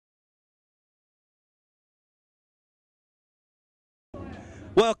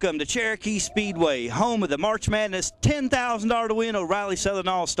Welcome to Cherokee Speedway, home of the March Madness $10,000 to win O'Reilly Southern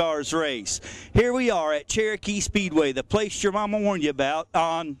All-Stars race. Here we are at Cherokee Speedway, the place your mama warned you about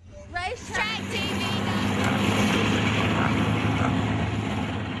on Racetrack TV.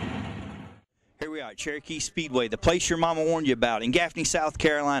 Here we are at Cherokee Speedway, the place your mama warned you about in Gaffney, South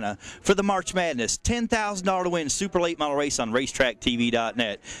Carolina for the March Madness $10,000 to win Super Late Model Race on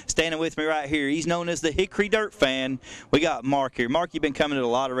RacetrackTV.net. Standing with me right here, he's known as the Hickory Dirt Fan. We got Mark here. Mark, you've been coming to a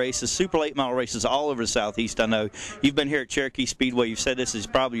lot of races, Super Late Model races all over the Southeast, I know. You've been here at Cherokee Speedway. You've said this is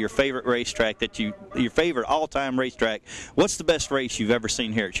probably your favorite racetrack, your favorite all-time racetrack. What's the best race you've ever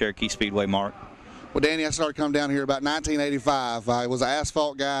seen here at Cherokee Speedway, Mark? Well, Danny, I started coming down here about 1985. I was an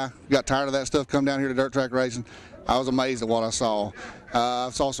asphalt guy, got tired of that stuff, come down here to dirt track racing. I was amazed at what I saw. I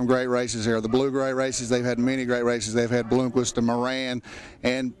saw some great races here. The Blue-Gray races, they've had many great races. They've had Bloomquist and Moran.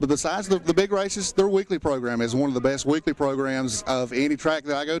 But besides the big races, their weekly program is one of the best weekly programs of any track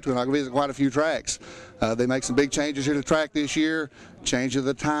that I go to, and I visit quite a few tracks. They make some big changes here to the track this year, change of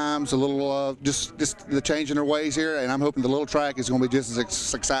the times, a little just the change in their ways here, and I'm hoping the little track is going to be just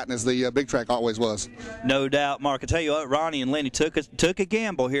as exciting as the big track always was. No doubt, Mark. I tell you what, Ronnie and Lenny took a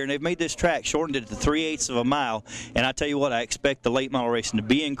gamble here, and they've made this track, shortened it to 3/8 of a mile. And I tell you what, I expect the late model racing to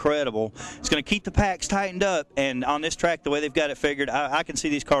be incredible. It's going to keep the packs tightened up, and on this track, the way they've got it figured, I can see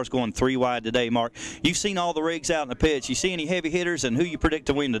these cars going 3 wide today, Mark. You've seen all the rigs out in the pits. You see any heavy hitters, and who you predict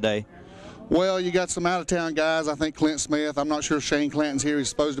to win today? Well, you got some out-of-town guys. I think Clint Smith. I'm not sure if Shane Clanton's here. He's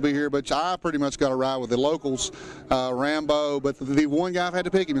supposed to be here, but I pretty much got a ride with the locals, Rambo. But the one guy I've had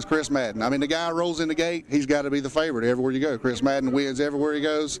to pick him is Chris Madden. I mean, the guy rolls in the gate. He's got to be the favorite everywhere you go. Chris Madden wins everywhere he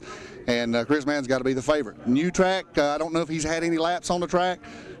goes, and Chris Madden's got to be the favorite. New track, I don't know if he's had any laps on the track.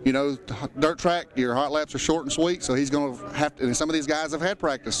 You know, dirt track, your hot laps are short and sweet, so he's going to have to, and some of these guys have had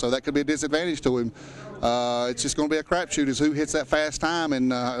practice, so that could be a disadvantage to him. It's just going to be a crapshoot as who hits that fast time,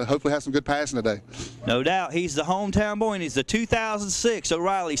 and hopefully have some good passing today. No doubt. He's the hometown boy, and he's the 2006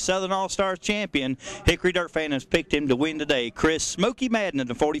 O'Reilly Southern All-Stars champion. Hickory Dirt Fan has picked him to win today. Chris Smoky Madden in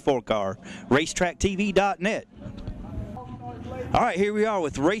the 44 car. RacetrackTV.net. All right, here we are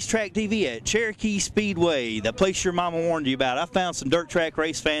with Racetrack TV at Cherokee Speedway, the place your mama warned you about. I found some dirt track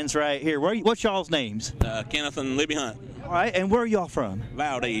race fans right here. What's y'all's names? Kenneth and Libby Hunt. All right, and where are y'all from?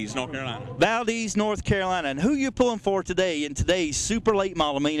 Valdez, North Carolina. Valdez, North Carolina. And who you pulling for today in today's super late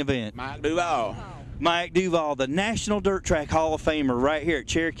model main event? Mike Duval. Mike Duval, the National Dirt Track Hall of Famer right here at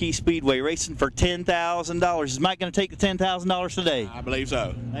Cherokee Speedway, racing for $10,000. Is Mike going to take the $10,000 today? I believe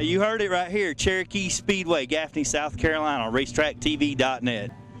so. Now, you heard it right here, Cherokee Speedway, Gaffney, South Carolina, on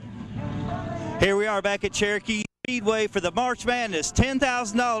RacetrackTV.net. Here we are back at Cherokee Speedway for the March Madness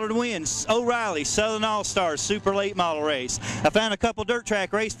 $10,000 to win O'Reilly Southern All-Stars Super Late Model Race. I found a couple dirt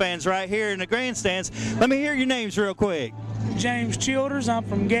track race fans right here in the grandstands. Let me hear your names real quick. James Childers. I'm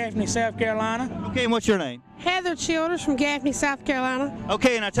from Gaffney, South Carolina. Okay, and what's your name? Heather Childers from Gaffney, South Carolina.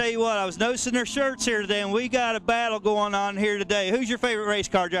 Okay, and I tell you what, I was noticing their shirts here today, and we got a battle going on here today. Who's your favorite race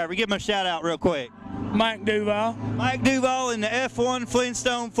car driver? Give him a shout out real quick. Mike Duval. Mike Duval in the F1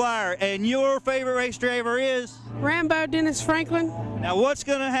 Flintstone Flyer. And your favorite race driver is? Rambo Dennis Franklin. Now, what's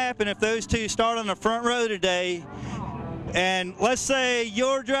going to happen if those two start on the front row today, and let's say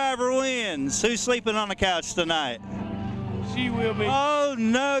your driver wins? Who's sleeping on the couch tonight? She will be. Oh,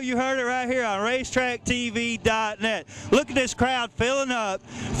 no, you heard it right here on RacetrackTV.net. Look at this crowd filling up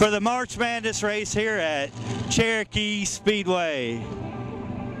for the March Madness race here at Cherokee Speedway.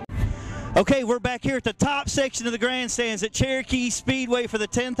 Okay, we're back here at the top section of the grandstands at Cherokee Speedway for the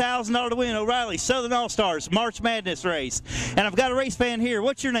 $10,000 to win O'Reilly Southern All-Stars March Madness race. And I've got a race fan here.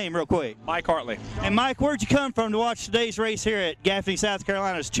 What's your name real quick? Mike Hartley. And Mike, where'd you come from to watch today's race here at Gaffney, South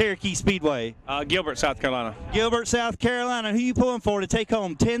Carolina's Cherokee Speedway? Gilbert, South Carolina. Gilbert, South Carolina. Who you pulling for to take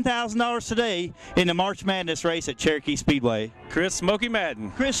home $10,000 today in the March Madness race at Cherokee Speedway? Chris Smoky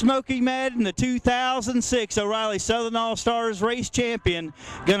Madden. Chris Smoky Madden, the 2006 O'Reilly Southern All-Stars race champion,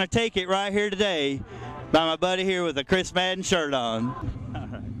 gonna take it right here today by my buddy here with a Chris Madden shirt on.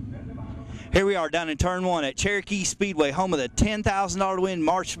 Here we are down in turn 1 at Cherokee Speedway, home of the $10,000 to win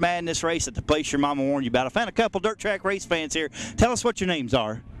March Madness race at the place your mama warned you about. I found a couple dirt track race fans here. Tell us what your names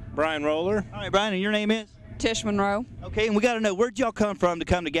are. Brian Roller. All right, Brian, and your name is? Tish Monroe. Okay, and we got to know, where'd y'all come from to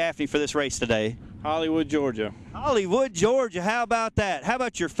come to Gaffney for this race today? Hollywood, Georgia. Hollywood, Georgia. How about that? How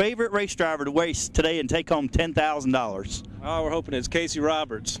about your favorite race driver to race today and take home $10,000? Oh, we're hoping it's Casey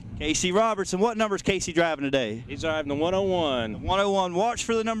Roberts. Casey Roberts. And what number is Casey driving today? He's driving the 101. 101. Watch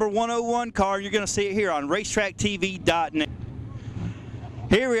for the number 101 car. You're going to see it here on RacetrackTV.net.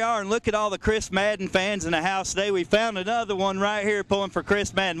 Here we are, and look at all the Chris Madden fans in the house today. We found another one right here pulling for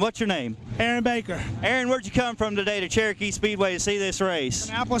Chris Madden. What's your name? Aaron Baker, Aaron, where'd you come from today to Cherokee Speedway to see this race?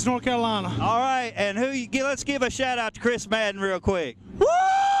 Annapolis, North Carolina. All right, and let's give a shout out to Chris Madden real quick. Woo!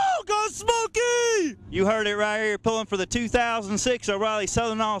 Go Smokey! You heard it right here, pulling for the 2006 O'Reilly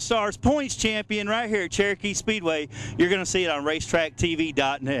Southern All-Stars points champion right here at Cherokee Speedway. You're going to see it on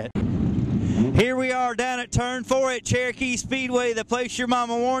racetracktv.net. Here we are down at Turn 4 at Cherokee Speedway, the place your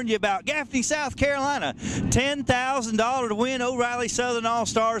mama warned you about. Gaffney, South Carolina, $10,000 to win O'Reilly Southern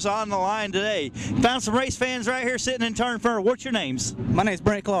All-Stars on the line today. Found some race fans right here sitting in Turn 4. What's your names? My name's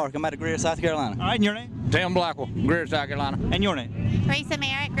Brent Clark. I'm out of Greer, South Carolina. All right, and your name? Tim Blackwell, Greer, South Carolina. And your name? Teresa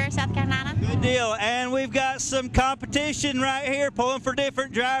Merritt, Greer, South Carolina. Good deal. And we've got some competition right here, pulling for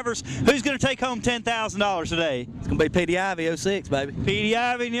different drivers. Who's going to take home $10,000 today? It's going to be Petey Ivy, 06, baby. Petey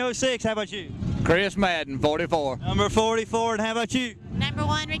Ivy in the 06. How about you? Chris Madden, 44. Number 44. And how about you? Number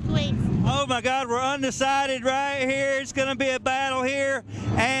 1, Ricky Weeks. Oh my God, we're undecided right here. It's going to be a battle here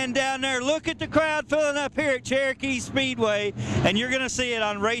and down there. Look at the crowd filling up here at Cherokee Speedway, and you're going to see it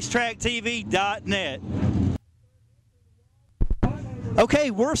on racetracktv.net.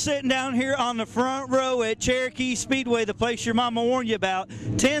 Okay, we're sitting down here on the front row at Cherokee Speedway, the place your mama warned you about.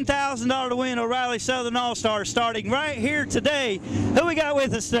 $10,000 to win O'Reilly Southern All-Stars starting right here today. Who we got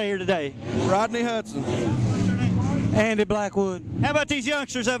with us today? Rodney Hudson. Andy Blackwood. How about these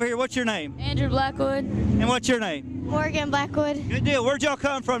youngsters over here? What's your name? Andrew Blackwood. And what's your name? Morgan Blackwood. Good deal. Where'd y'all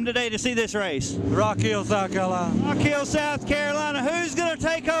come from today to see this race? Rock Hill, South Carolina. Rock Hill, South Carolina. Who's going to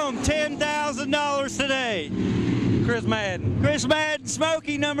take home $10,000 today? Chris Madden. Chris Madden,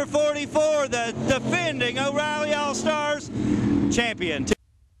 Smokey, number 44, the defending O'Reilly All-Stars champion.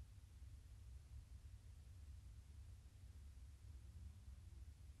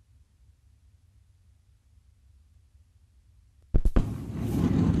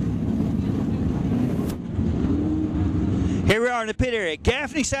 Here we are in the pit area,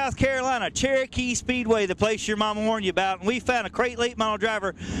 Gaffney, South Carolina, Cherokee Speedway, the place your mama warned you about. And we found a crate late model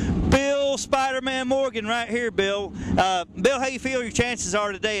driver, Bill Spider-Man Morgan, right here, Bill. Bill, how you feel your chances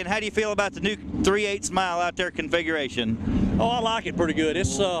are today, and how do you feel about the new 3/8 mile out there configuration? Oh, I like it pretty good.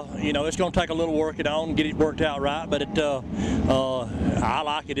 It's you know, it's going to take a little working on and get it worked out right, but I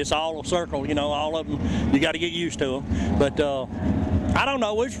like it. It's all a circle, you know, all of them. You got to get used to them, but. I don't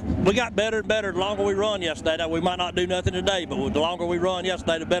know. We got better and better the longer we run yesterday. Now, we might not do nothing today, but the longer we run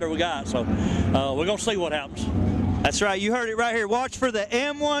yesterday, the better we got. So we're going to see what happens. That's right. You heard it right here. Watch for the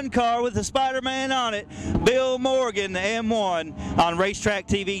M1 car with the Spider-Man on it. Bill Morgan, the M1 on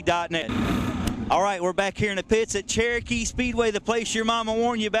racetracktv.net. All right, we're back here in the pits at Cherokee Speedway, the place your mama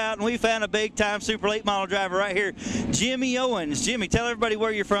warned you about, and we found a big-time Super Late Model driver right here, Jimmy Owens. Jimmy, tell everybody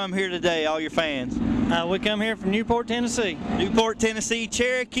where you're from here today, all your fans. We come here from Newport, Tennessee. Newport, Tennessee,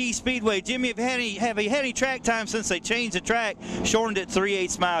 Cherokee Speedway. Jimmy, have you had any track time since they changed the track, shortened it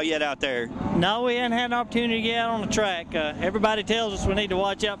 3/8 mile yet out there? No, we haven't had an opportunity to get out on the track. Everybody tells us we need to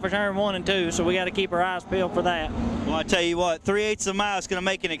watch out for turn 1 and 2, so we got to keep our eyes peeled for that. Well, I tell you what, 3/8 of a mile is going to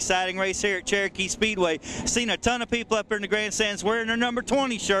make an exciting race here at Cherokee Speedway. Seen a ton of people up here in the grandstands wearing their number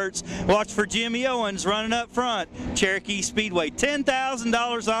 20 shirts. Watch for Jimmy Owens running up front. Cherokee Speedway,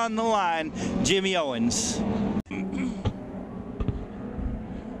 $10,000 on the line. Jimmy Owens.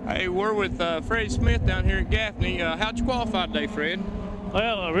 Hey, we're with Fred Smith down here at Gaffney. How'd you qualify today, Fred?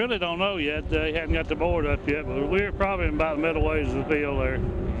 Well, I really don't know yet. They haven't got the board up yet, but we're probably about the middle ways of the field there.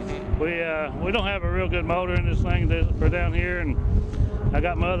 We don't have a real good motor in this thing for down here, and I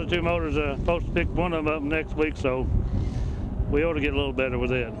got my other 2 motors supposed to pick one of them up next week, so we ought to get a little better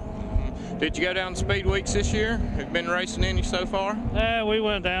with it. Did you go down to Speed Weeks this year? Have you been racing any so far? Yeah, we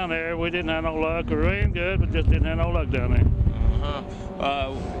went down there. We didn't have no luck. We ran good, but just didn't have no luck down there.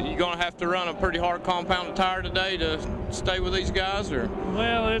 You going to have to run a pretty hard compounded tire today to stay with these guys, or?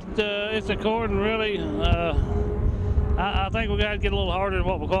 Well, it's according really. I think we got to get a little harder than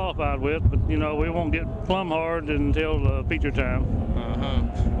what we qualified with, but you know we won't get plumb hard until feature time.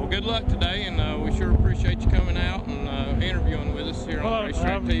 Well, good luck today, and we sure appreciate you coming out and interviewing with us here on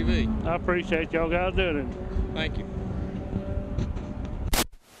Racetrack TV. I appreciate y'all guys doing it. Thank you.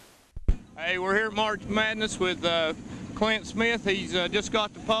 Hey, we're here at March Madness with Clint Smith. He's just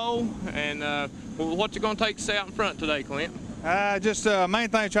got the pole, and what's it going to take to stay out in front today, Clint? Just main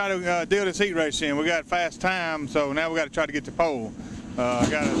thing, try to deal this heat race in. We got fast time, so now we got to try to get the pole.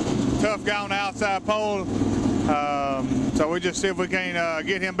 Got a tough guy on the outside pole, so we just see if we can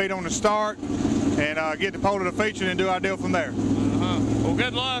get him beat on the start and get the pole to the feature and do our deal from there. Well,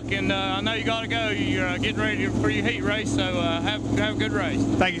 good luck, and I know you got to go. You're getting ready for your heat race, so have a good race.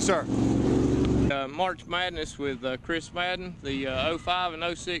 Thank you, sir. March Madness with Chris Madden, the 05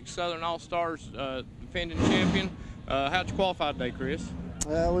 and 06 Southern All-Stars defending champion. How'd you qualify today, Chris?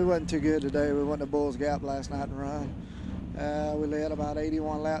 We wasn't too good today. We went to Bulls Gap last night and run. We led about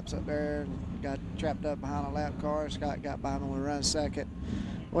 81 laps up there and got trapped up behind a lap car. Scott got by me when we run second.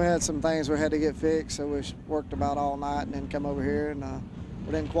 We had some things we had to get fixed, so we worked about all night and then come over here, and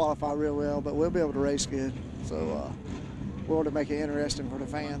we didn't qualify real well, but we'll be able to race good. So we want to make it interesting for the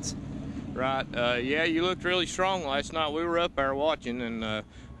fans. Right. Yeah, you looked really strong last night. We were up there watching, and it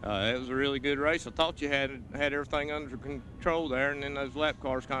was a really good race. I thought you had everything under control there, and then those lap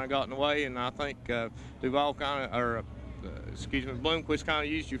cars kind of got in the way, and I think Duval Bloomquist kind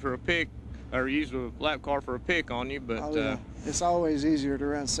of used you for a pick, or used a lap car for a pick on you. But yeah. It's always easier to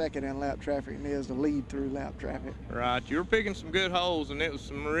run second in lap traffic than it is to lead through lap traffic. Right. You were picking some good holes, and it was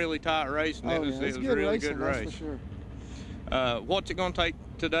some really tight racing. It was good a really racing, good race. That's for sure. What's it going to take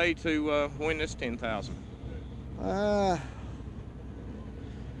today to win this 10,000? I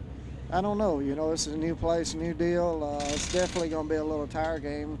don't know. You know, this is a new place, a new deal. It's definitely going to be a little tire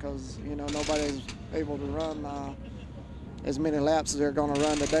game because, you know, nobody's able to run as many laps as they're going to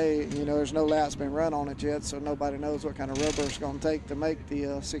run today. You know, there's no laps been run on it yet, so nobody knows what kind of rubber it's going to take to make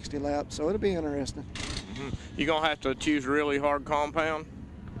the 60 laps. So it'll be interesting. Mm-hmm. You're going to have to choose a really hard compound?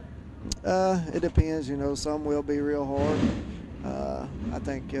 It depends. You know, some will be real hard. I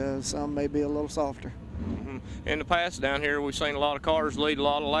think some may be a little softer. Mm-hmm. In the past down here, we've seen a lot of cars lead a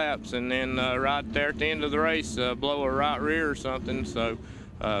lot of laps, and then right there at the end of the race, blow a right rear or something. So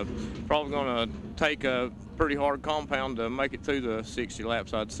probably going to take a pretty hard compound to make it through the 60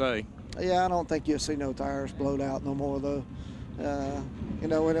 laps, I'd say. Yeah, I don't think you'll see no tires blowed out no more, though. You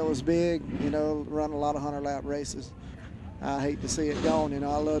know, when it was big, you know, run a lot of 100-lap races. I hate to see it gone. You know,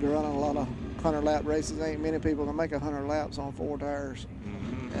 I love to run a lot of 100-lap races. Ain't many people can make 100 laps on 4 tires,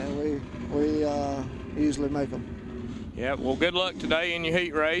 and we usually make them. Yeah, well, good luck today in your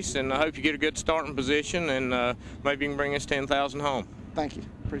heat race, and I hope you get a good starting position, and maybe you can bring us 10,000 home. Thank you.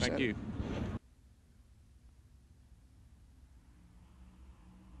 Appreciate it. Thank you.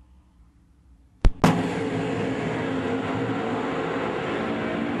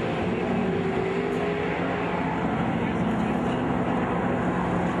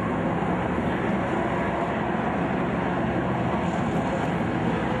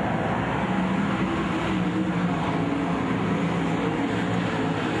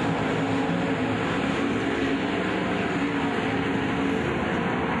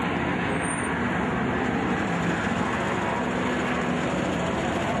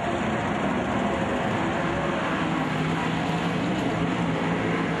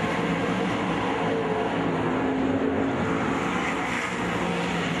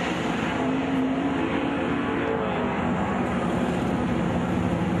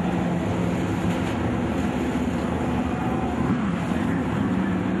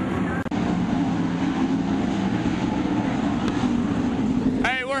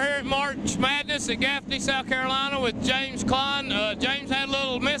 Madness at Gaffney, South Carolina with James Klein. James had a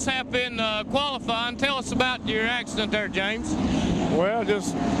little mishap in qualifying. Tell us about your accident there, James. Well,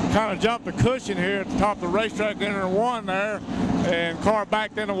 just kind of jumped the cushion here at the top of the racetrack, enter one there, and car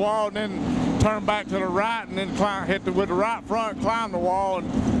backed in the wall and then turned back to the right and then hit with the right front, climbed the wall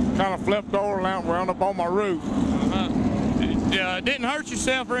and kind of flipped over and wound up on my roof. Didn't hurt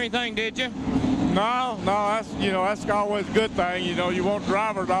yourself or anything, did you? No, that's always a good thing. You know, you want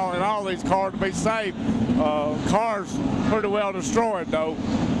drivers in all these cars to be safe. Cars pretty well destroyed though.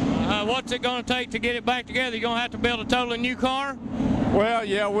 What's it going to take to get it back together? You going to have to build a totally new car? Well,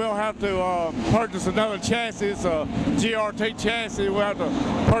 yeah, we'll have to purchase another chassis, a GRT chassis. We'll have to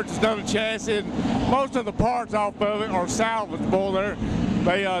purchase another chassis. And most of the parts off of it are salvageable.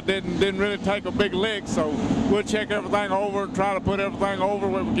 They didn't really take a big lick, so we'll check everything over and try to put everything over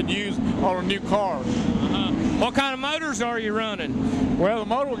what we can use on a new car. What kind of motors are you running? Well, the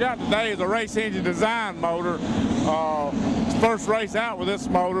motor we got today is a race engine design motor. First race out with this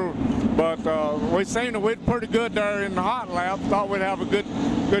motor, but we seemed to win pretty good there in the hot lap. Thought we'd have a good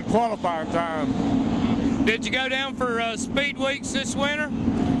qualifying time. Did you go down for speed weeks this winter?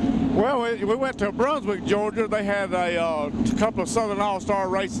 Well, we went to Brunswick, Georgia. They had a couple of Southern All-Star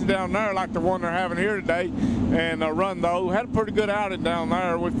races down there, like the one they're having here today, and run those. Had a pretty good outing down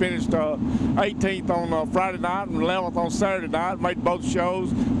there. We finished 18th on Friday night and 11th on Saturday night. Made both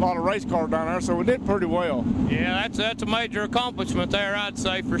shows. A lot of race cars down there, so we did pretty well. Yeah, that's a major accomplishment there, I'd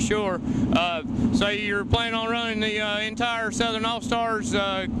say for sure. So you're planning on running the entire Southern All-Stars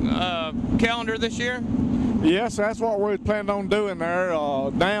calendar this year? Yes, that's what we're planning on doing there.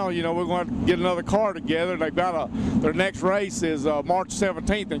 Now, you know, we're going to get another car together. They've got their next race is March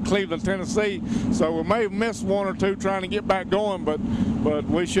 17th in Cleveland, Tennessee. So we may have missed one or two trying to get back going, but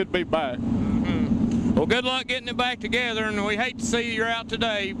we should be back. Well, good luck getting it back together, and we hate to see you're out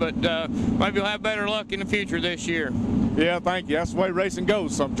today, but maybe you'll have better luck in the future this year. Yeah, thank you. That's the way racing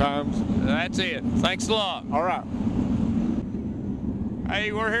goes sometimes. That's it. Thanks a lot. All right.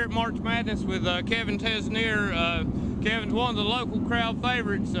 Hey, we're here at March Madness with Kevin Tesnier. Kevin's one of the local crowd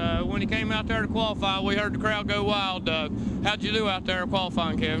favorites. When he came out there to qualify, we heard the crowd go wild. How'd you do out there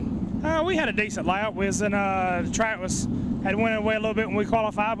qualifying, Kevin? We had a decent lap. We was in, the track had went away a little bit when we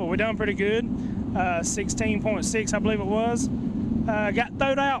qualified, but we done pretty good. 16.6, I believe it was. Got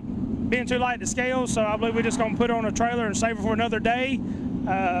thrown out being too light to scale, so I believe we're just going to put it on a trailer and save it for another day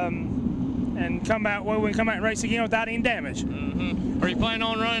and come out when we come out and race again without any damage. Are you planning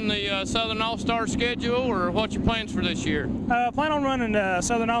on running the Southern All-Star schedule, or what's your plans for this year? Plan on running the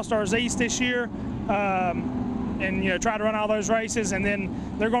Southern All-Stars East this year, and try to run all those races, and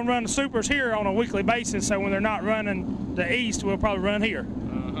then they're going to run the Supers here on a weekly basis, so when they're not running the East, we'll probably run here.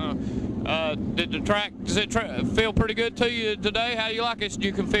 Did the track, does it feel pretty good to you today? How do you like its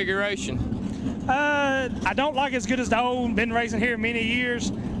new configuration? I don't like it as good as the old. Been racing here many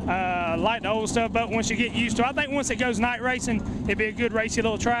years. Like the old stuff, but once you get used to it, I think once it goes night racing, it'd be a good racy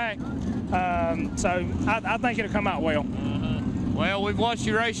little track. So I think it'll come out well. Well, we've watched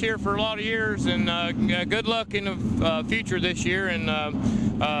you race here for a lot of years, and good luck in the future this year, and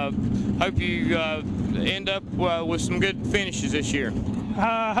hope you end up with some good finishes this year.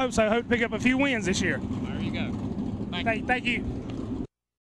 I hope so. Hope to pick up a few wins this year. There you go. Thank you.